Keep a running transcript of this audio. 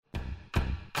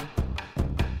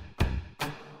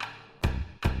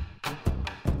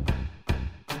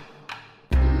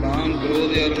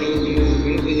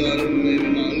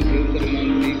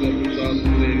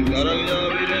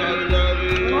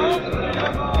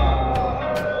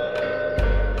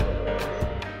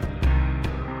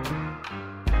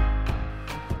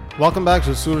Welcome back to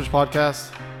the Suraj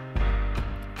Podcast.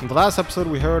 In the last episode,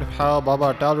 we heard how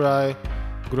Baba Atal Rai,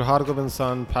 Guru Hargobind's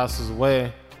son, passes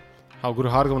away, how Guru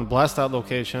Hargobind blessed that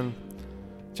location.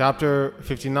 Chapter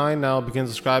 59 now begins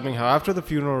describing how after the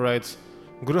funeral rites,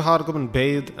 Guru Hargobind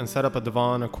bathed and set up a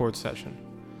divan, a court session.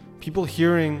 People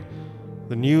hearing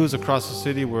the news across the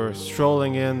city were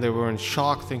strolling in. They were in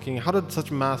shock, thinking, how did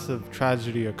such massive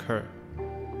tragedy occur?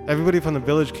 Everybody from the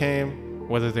village came,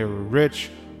 whether they were rich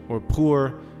or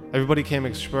poor. Everybody came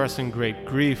expressing great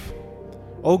grief.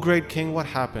 "O great king, what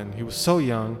happened? He was so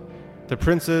young. The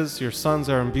princes, your sons,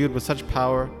 are imbued with such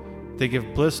power. They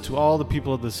give bliss to all the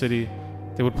people of the city.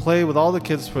 They would play with all the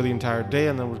kids for the entire day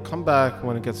and then would come back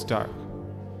when it gets dark."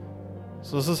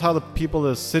 So this is how the people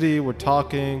of the city were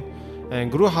talking, and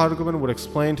Guru Hargobind would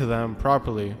explain to them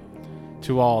properly,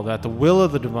 to all, that the will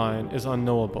of the divine is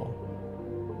unknowable.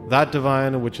 That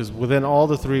divine which is within all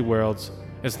the three worlds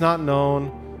is not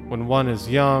known when one is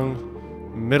young,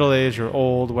 middle-aged or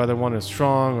old, whether one is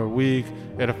strong or weak.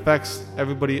 It affects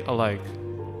everybody alike.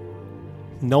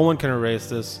 No one can erase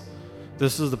this.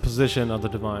 This is the position of the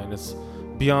divine. It's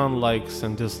beyond likes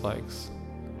and dislikes.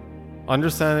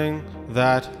 Understanding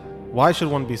that, why should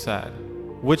one be sad,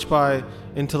 which by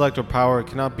intellect or power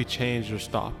cannot be changed or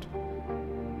stopped?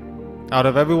 Out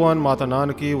of everyone, Mata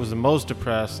Nanaki was the most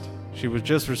depressed. She was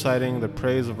just reciting the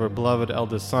praise of her beloved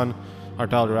eldest son,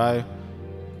 Atal Rai.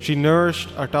 She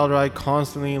nourished Atal Rai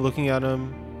constantly, looking at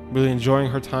him, really enjoying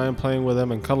her time playing with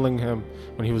him and cuddling him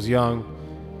when he was young.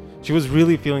 She was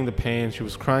really feeling the pain. She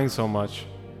was crying so much.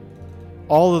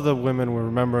 All of the women were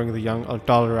remembering the young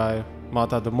Atal Rai.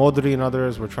 Mata Damodari and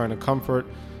others were trying to comfort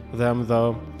them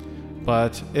though,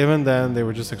 but even then they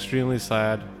were just extremely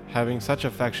sad, having such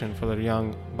affection for their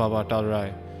young Baba Atal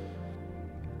Rai.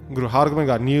 Guru Hargobind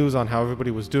got news on how everybody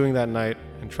was doing that night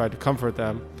and tried to comfort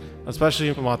them,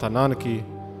 especially Mata Nanaki,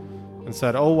 and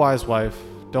said, "Oh wise wife,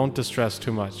 don't distress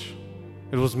too much.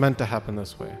 It was meant to happen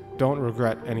this way. Don't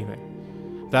regret anything.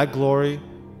 That glory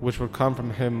which would come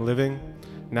from him living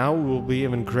now will be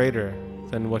even greater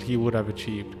than what he would have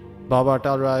achieved. Baba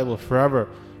Atal Rai will forever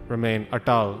remain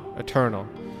Atal, eternal,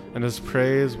 and his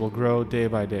praise will grow day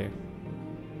by day."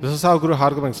 This is how Guru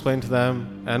Hargobind explained to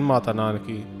them and Mata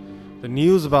Nanaki. The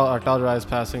news about Atal Rai's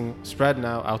passing spread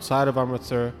now outside of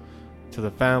Amritsar to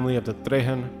the family of the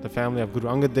Trehan, the family of Guru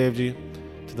Angad Dev Ji,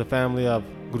 to the family of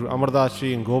Guru Amar Das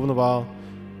Ji and Gobindwal.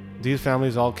 These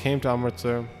families all came to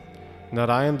Amritsar.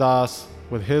 Narayan Das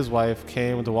with his wife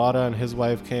came, Dwara and his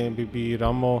wife came, Bibi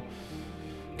Ramo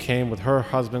came with her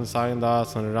husband Sayan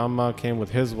Das, and Rama came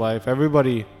with his wife.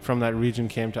 Everybody from that region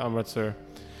came to Amritsar.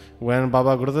 When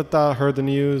Baba Gurudetta heard the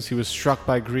news, he was struck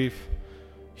by grief,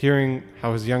 hearing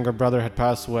how his younger brother had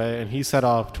passed away, and he set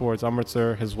off towards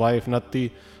Amritsar. His wife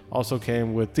Natti also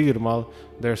came with Tirmal,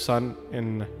 their son,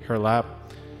 in her lap.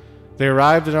 They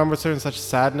arrived in Amritsar in such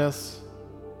sadness.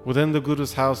 Within the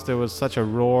Guru's house there was such a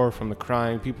roar from the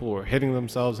crying. People were hitting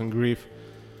themselves in grief.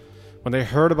 When they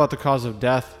heard about the cause of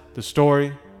death, the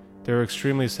story, they were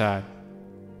extremely sad,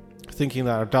 thinking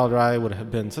that Atal Rai would have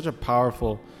been such a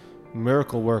powerful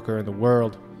miracle worker in the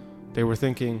world. They were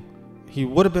thinking he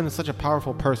would have been such a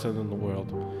powerful person in the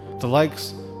world, the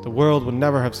likes the world would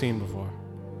never have seen before.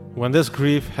 When this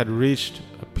grief had reached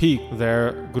a peak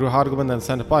there, Guru Hargobind then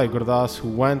sent Bhai Gurdas, who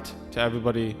went to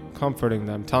everybody, comforting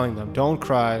them, telling them, "Don't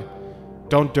cry,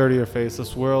 don't dirty your face.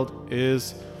 This world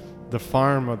is the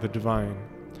farm of the divine.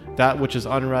 That which is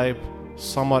unripe,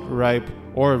 somewhat ripe,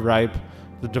 or ripe,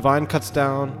 the divine cuts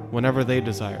down whenever they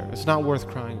desire. It's not worth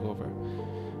crying over.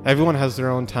 Everyone has their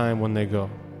own time when they go.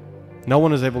 No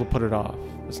one is able to put it off.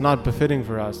 It's not befitting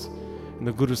for us in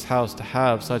the Guru's house to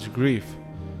have such grief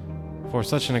for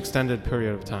such an extended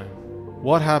period of time."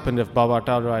 What happened if Baba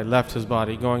Atal Rai left his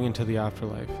body going into the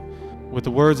afterlife? With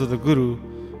the words of the Guru,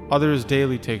 others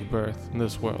daily take birth in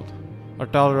this world.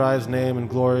 Atal Rai's name and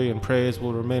glory and praise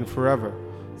will remain forever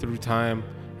through time,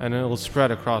 and it will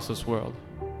spread across this world.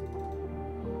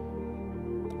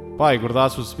 Bhai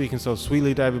Gurdas was speaking so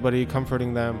sweetly to everybody,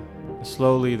 comforting them.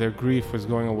 Slowly their grief was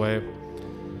going away.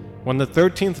 When the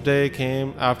 13th day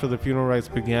came after the funeral rites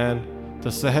began, the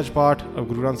Sahaj Path of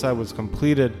Guru Granth Sahib was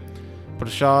completed.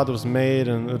 Prasad was made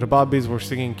and the Rababis were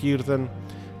singing Kirtan.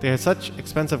 They had such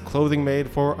expensive clothing made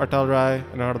for Atal Rai,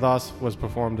 and Ardas was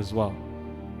performed as well.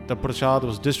 The Prasad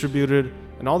was distributed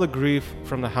and all the grief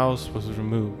from the house was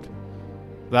removed.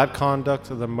 That conduct,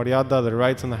 the Maryada, the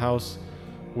rites in the house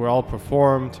were all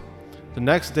performed. The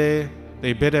next day,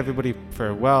 they bid everybody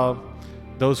farewell.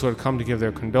 Those who had come to give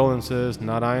their condolences,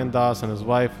 Narayan Das and his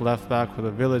wife left back for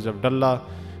the village of Dalla.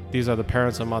 These are the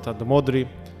parents of Mata Damodari,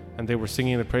 and they were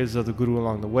singing the praises of the Guru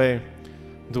along the way.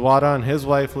 Dwara and his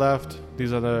wife left.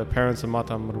 These are the parents of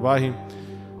Mata Marwahi.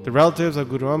 The relatives of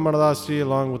Guru Amar Das Ji,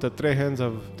 along with the Trehans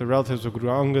of the relatives of Guru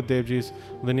Angad Dev Ji's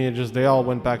lineages, they all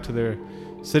went back to their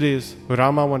cities.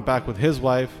 Rama went back with his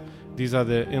wife. These are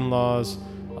the in-laws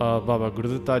of Baba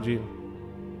Gurditta Ji.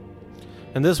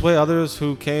 And this way, others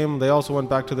who came, they also went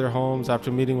back to their homes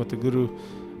after meeting with the Guru.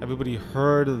 Everybody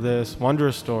heard this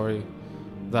wondrous story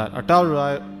that Atal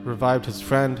Rai revived his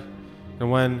friend,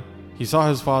 and when he saw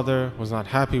his father was not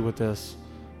happy with this,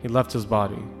 he left his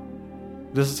body.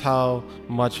 This is how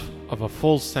much of a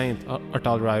full saint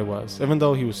Atal Rai was. Even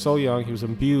though he was so young, he was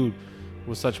imbued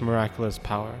with such miraculous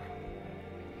power.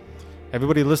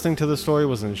 Everybody listening to the story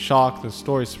was in shock. The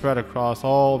story spread across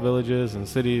all villages and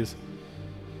cities.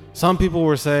 Some people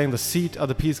were saying the seat of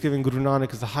the peace-giving Guru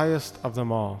Nanak is the highest of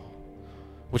them all,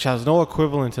 which has no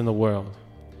equivalent in the world.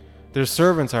 Their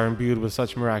servants are imbued with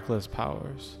such miraculous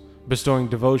powers, bestowing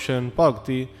devotion,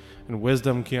 bhakti, and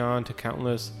wisdom, gyan to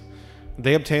countless.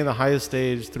 They obtain the highest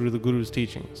stage through the Guru's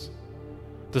teachings.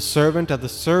 The servant of the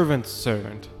servant's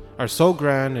servant are so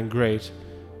grand and great,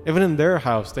 even in their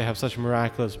house they have such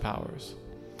miraculous powers.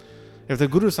 If the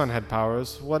Guru's son had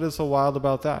powers, what is so wild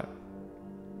about that?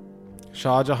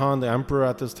 Shah Jahan, the emperor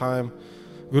at this time,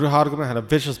 Guru Hargobind had a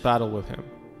vicious battle with him.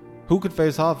 Who could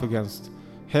face off against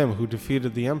him who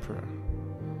defeated the emperor?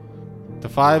 The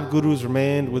 5 gurus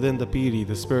remained within the Piri,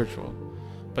 the spiritual.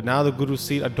 But now the Guru's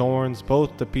seat adorns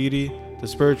both the Piri, the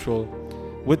spiritual,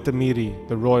 with the Miri,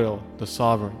 the royal, the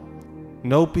sovereign.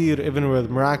 No Pir, even with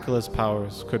miraculous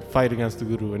powers, could fight against the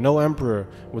Guru, and no emperor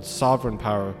with sovereign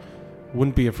power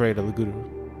wouldn't be afraid of the Guru.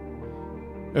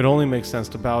 It only makes sense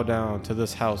to bow down to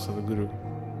this house of the Guru.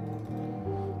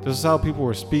 This is how people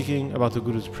were speaking about the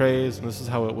Guru's praise, and this is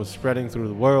how it was spreading through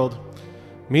the world.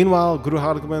 Meanwhile, Guru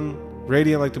Hargobind,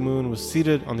 radiant like the moon, was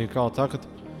seated on the Akal Takht,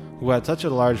 who had such a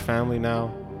large family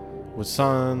now, with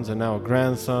sons and now a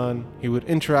grandson. He would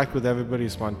interact with everybody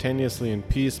spontaneously in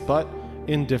peace, but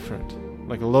indifferent,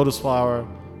 like a lotus flower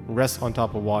rests on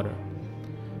top of water.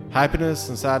 Happiness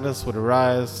and sadness would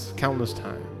arise countless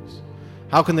times.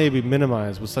 How can they be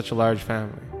minimized with such a large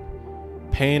family?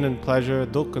 Pain and pleasure,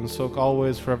 dukh and sukh,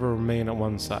 always forever remain at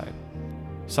one side.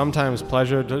 Sometimes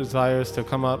pleasure desires to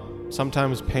come up,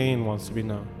 sometimes pain wants to be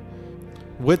known.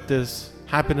 With this,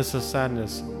 happiness and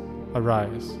sadness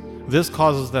arise. This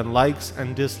causes then likes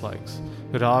and dislikes,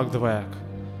 rag dvaik,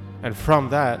 and from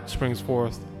that springs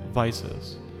forth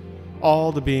vices.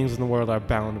 All the beings in the world are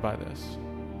bound by this.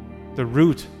 The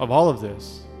root of all of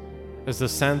this is the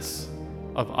sense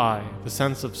of I, the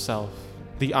sense of self,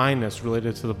 the I-ness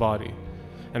related to the body.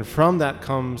 And from that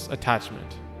comes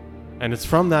attachment. And it's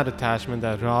from that attachment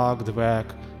that rag,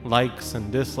 dvaik, likes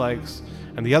and dislikes,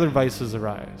 and the other vices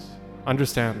arise.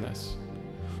 Understand this.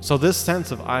 So this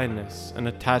sense of I-ness and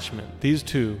attachment,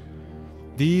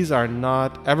 these are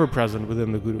not ever present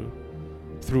within the Guru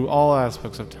through all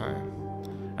aspects of time.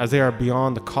 As they are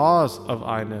beyond the cause of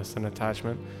I-ness and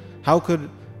attachment, how could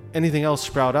anything else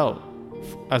sprout out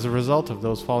as a result of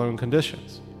those following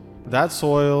conditions? That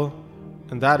soil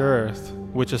and that earth,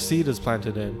 which a seed is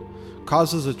planted in,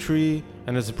 causes a tree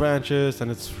and its branches and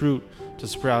its fruit to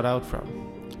sprout out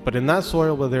from. But in that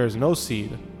soil where there is no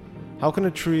seed, how can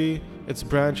a tree, its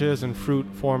branches and fruit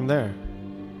form there?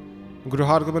 Guru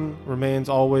Hargobind remains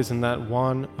always in that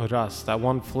one ras, that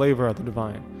one flavor of the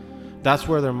divine. That's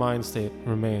where their mind state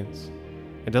remains.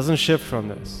 It doesn't shift from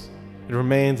this. It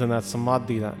remains in that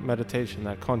samadhi, that meditation,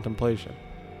 that contemplation.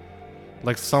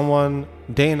 Like someone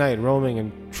day and night roaming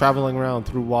and traveling around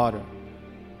through water,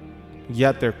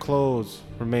 yet their clothes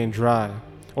remain dry.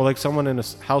 Or like someone in a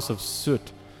house of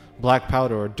soot, black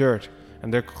powder or dirt,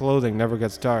 and their clothing never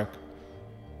gets dark.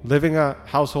 Living a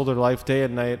householder life day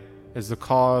and night is the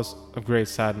cause of great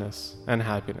sadness and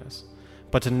happiness.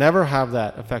 But to never have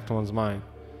that affect one's mind.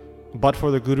 But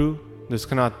for the Guru, this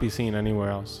cannot be seen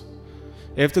anywhere else.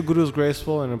 If the Guru is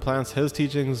graceful and implants his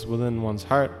teachings within one's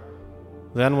heart,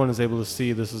 then one is able to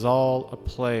see this is all a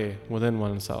play within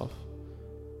oneself.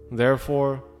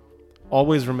 Therefore,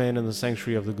 always remain in the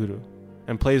sanctuary of the Guru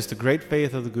and place the great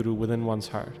faith of the Guru within one's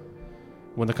heart.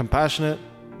 When the compassionate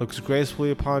looks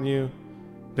gracefully upon you,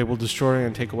 they will destroy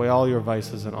and take away all your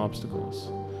vices and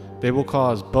obstacles. They will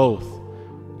cause both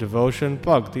devotion,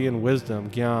 bhakti, and wisdom,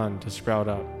 gyan, to sprout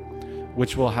up,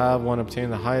 which will have one obtain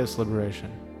the highest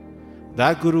liberation.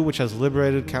 That Guru which has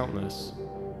liberated countless,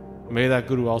 may that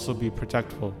Guru also be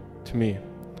protectful to me.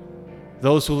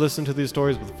 Those who listen to these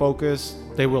stories with focus,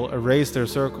 they will erase their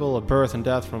circle of birth and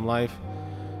death from life.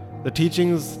 The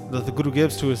teachings that the Guru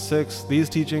gives to his Sikhs, these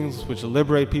teachings which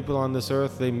liberate people on this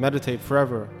earth, they meditate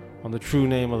forever on the true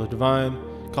name of the divine,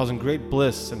 causing great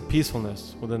bliss and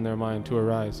peacefulness within their mind to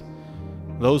arise.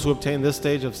 Those who obtain this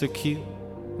stage of Sikhi,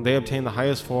 they obtain the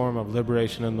highest form of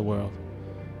liberation in the world.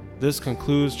 This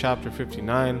concludes chapter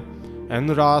 59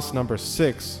 and Ras number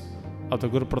 6 of the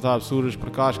Guru Pratap Suraj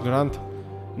Prakash Granth.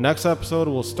 Next episode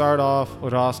will start off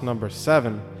Ras number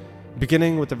 7,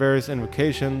 beginning with the various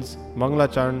invocations,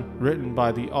 Mangla Charan, written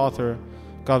by the author,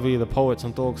 Kavi, the poet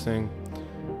Santokh Singh,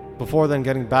 before then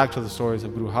getting back to the stories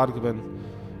of Guru Hargobind.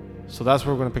 So that's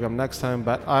where we're going to pick up next time.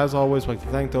 But as always, I'd like to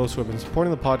thank those who have been supporting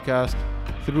the podcast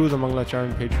through the Mangla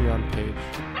Charan Patreon page.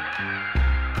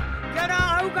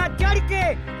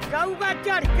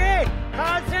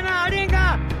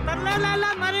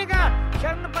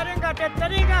 शरण परेगा ते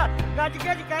तरेगा गज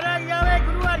गज करेगा वे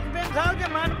गुरु अर्जन साहब के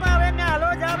मन